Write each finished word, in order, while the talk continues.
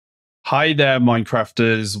Hi there,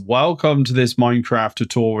 Minecrafters. Welcome to this Minecraft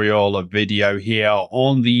tutorial video here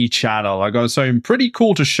on the channel. I got something pretty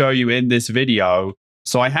cool to show you in this video.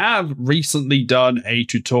 So I have recently done a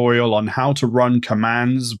tutorial on how to run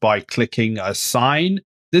commands by clicking a sign.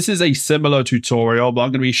 This is a similar tutorial, but I'm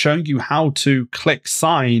going to be showing you how to click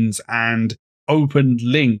signs and open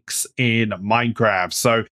links in Minecraft.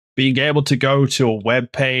 So being able to go to a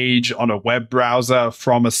web page on a web browser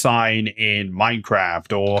from a sign in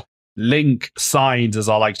Minecraft, or link signs as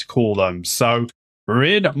I like to call them. So we're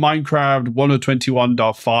in Minecraft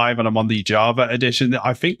 1.21.5 and I'm on the Java edition.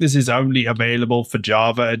 I think this is only available for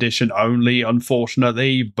Java edition only,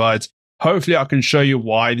 unfortunately, but hopefully I can show you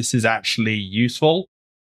why this is actually useful.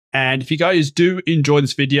 And if you guys do enjoy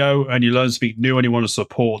this video and you learn something new and you want to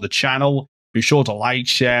support the channel, be sure to like,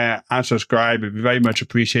 share, and subscribe. It'd be very much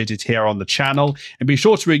appreciated here on the channel. And be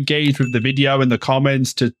sure to engage with the video in the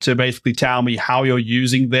comments to basically tell me how you're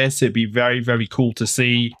using this. It'd be very, very cool to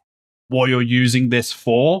see what you're using this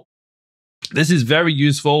for. This is very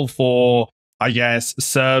useful for, I guess,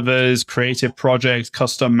 servers, creative projects,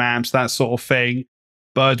 custom maps, that sort of thing.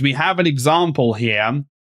 But we have an example here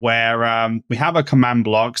where we have a command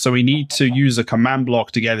block. So we need to use a command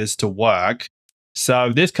block to get this to work.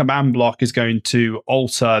 So this command block is going to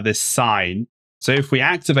alter this sign. So if we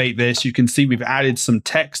activate this, you can see we've added some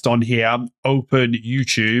text on here, open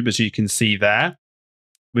YouTube, as you can see there,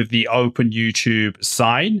 with the open YouTube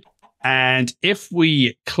sign. And if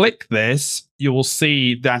we click this, you will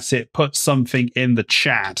see that it puts something in the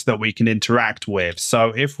chat that we can interact with. So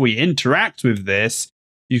if we interact with this,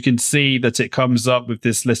 you can see that it comes up with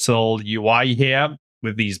this little UI here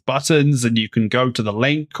with these buttons, and you can go to the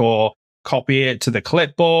link or copy it to the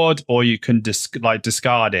clipboard, or you can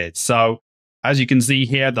discard it. So as you can see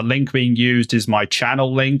here, the link being used is my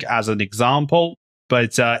channel link as an example.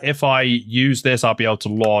 But if I use this, I'll be able to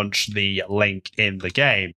launch the link in the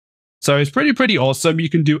game. So it's pretty awesome. You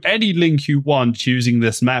can do any link you want using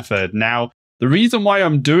this method. Now, the reason why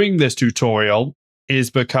I'm doing this tutorial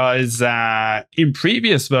is because in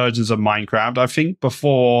previous versions of Minecraft, I think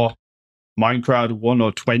before Minecraft 1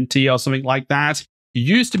 or 20 or something like that, you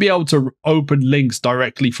used to be able to open links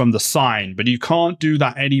directly from the sign, but you can't do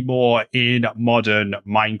that anymore in modern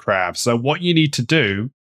Minecraft. So what you need to do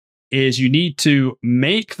is you need to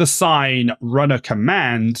make the sign run a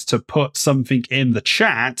command to put something in the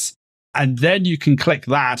chat, and then you can click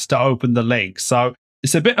that to open the link. So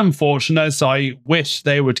it's a bit unfortunate. So I wish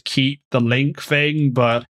they would keep the link thing,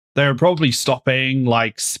 but they're probably stopping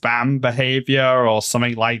like spam behavior or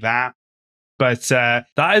something like that. But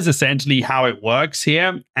that is essentially how it works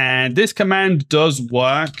here. And this command does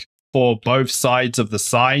work for both sides of the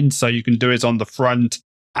sign. So you can do it on the front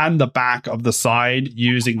and the back of the sign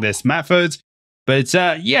using this method. But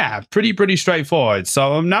yeah, pretty straightforward.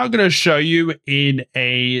 So I'm now going to show you in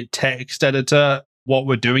a text editor what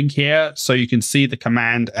we're doing here, so you can see the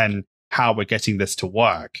command and how we're getting this to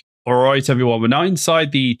work. All right, everyone, we're now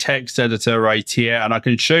inside the text editor right here, and I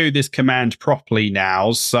can show you this command properly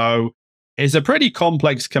now. So it's a pretty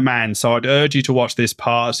complex command, so I'd urge you to watch this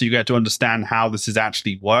part so you get to understand how this is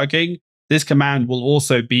actually working. This command will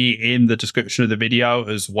also be in the description of the video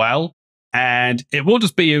as well. And it will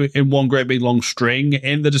just be in one great big long string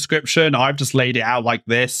in the description. I've just laid it out like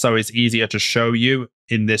this, so it's easier to show you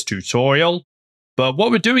in this tutorial. But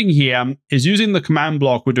what we're doing here is using the command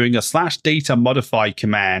block, we're doing a /data modify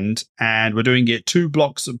command, and we're doing it 2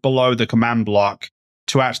 blocks below the command block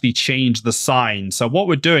to actually change the sign. So what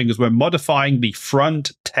we're doing is we're modifying the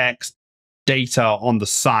front text data on the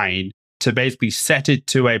sign to basically set it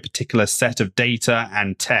to a particular set of data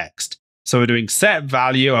and text. So we're doing set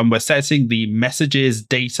value, and we're setting the messages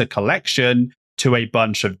data collection to a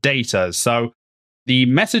bunch of data. So the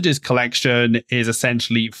messages collection is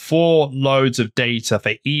essentially 4 loads of data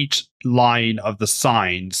for each line of the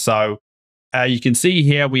sign. So you can see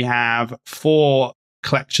here we have 4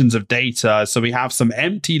 collections of data. So we have some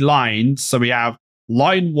empty lines. So we have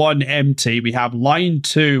line 1 empty. We have line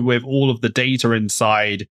 2 with all of the data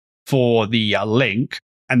inside for the link.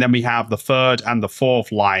 And then we have the 3rd and the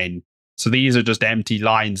 4th line. So these are just empty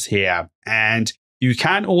lines here. And you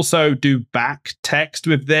can also do back text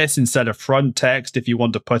with this instead of front text if you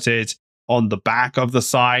want to put it on the back of the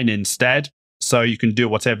sign instead. So you can do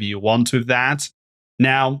whatever you want with that.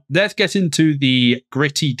 Now, let's get into the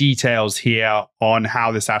gritty details here on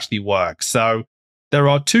how this actually works. So there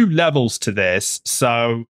are 2 levels to this.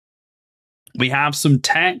 So we have some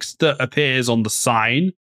text that appears on the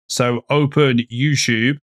sign. So open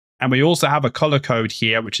YouTube. And we also have a color code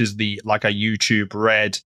here, which is like a YouTube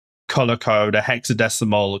red color code, a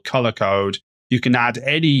hexadecimal color code. You can add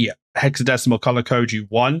any hexadecimal color code you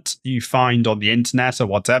want, you find on the internet or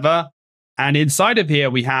whatever. And inside of here,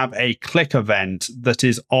 we have a click event that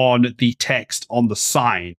is on the text on the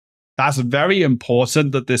sign. That's very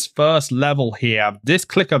important that this first level here, this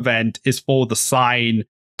click event is for the sign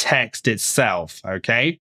text itself,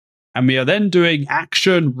 okay? And we are then doing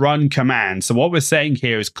action run command. So what we're saying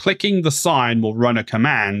here is clicking the sign will run a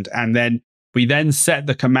command, and then we then set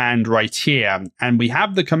the command right here. And we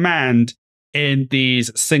have the command in these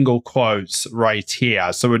single quotes right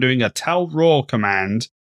here. So we're doing a tell raw command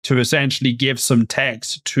to essentially give some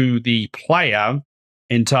text to the player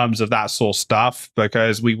in terms of that sort of stuff,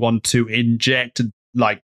 because we want to inject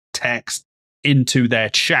like text into their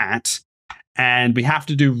chat. And we have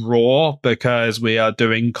to do raw because we are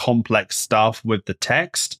doing complex stuff with the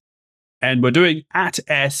text. And we're doing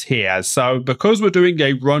 @s here. So because we're doing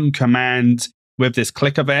a run command with this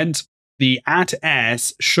click event, the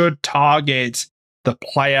 @s should target the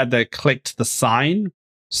player that clicked the sign.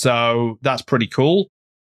 So that's pretty cool.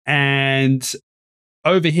 And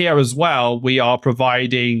over here as well, we are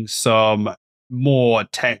providing some more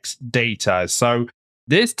text data. So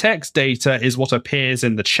this text data is what appears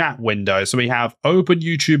in the chat window. So we have open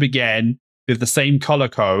YouTube again with the same color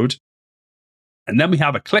code. And then we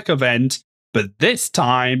have a click event, but this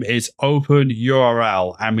time it's open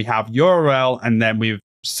URL. And we have URL, and then we've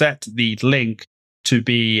set the link to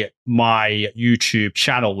be my YouTube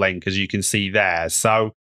channel link, as you can see there.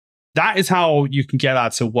 So that is how you can get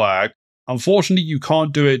that to work. Unfortunately, you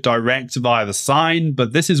can't do it direct via the sign,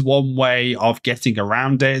 but this is one way of getting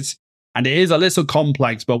around it. And it is a little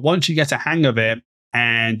complex, but once you get a hang of it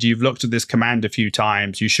and you've looked at this command a few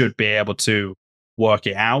times, you should be able to work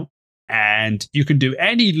it out. And you can do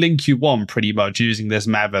any link you want pretty much using this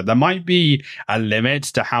method. There might be a limit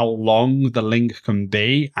to how long the link can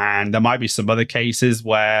be, and there might be some other cases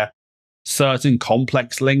where certain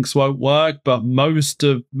complex links won't work, but most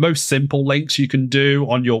simple links you can do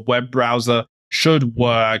on your web browser should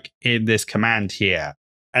work in this command here.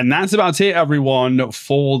 And that's about it, everyone,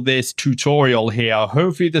 for this tutorial here.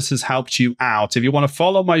 Hopefully this has helped you out. If you want to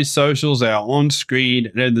follow my socials, they are on screen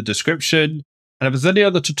and in the description. And if there's any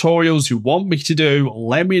other tutorials you want me to do,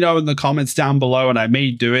 let me know in the comments down below, and I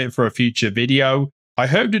may do it for a future video. I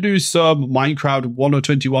hope to do some Minecraft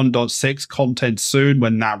 1.21.6 content soon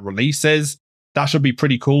when that releases. That should be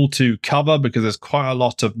pretty cool to cover because there's quite a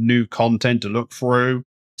lot of new content to look through.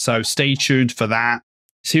 So stay tuned for that.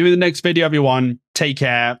 See you in the next video, everyone. Take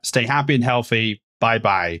care. Stay happy and healthy.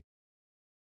 Bye-bye.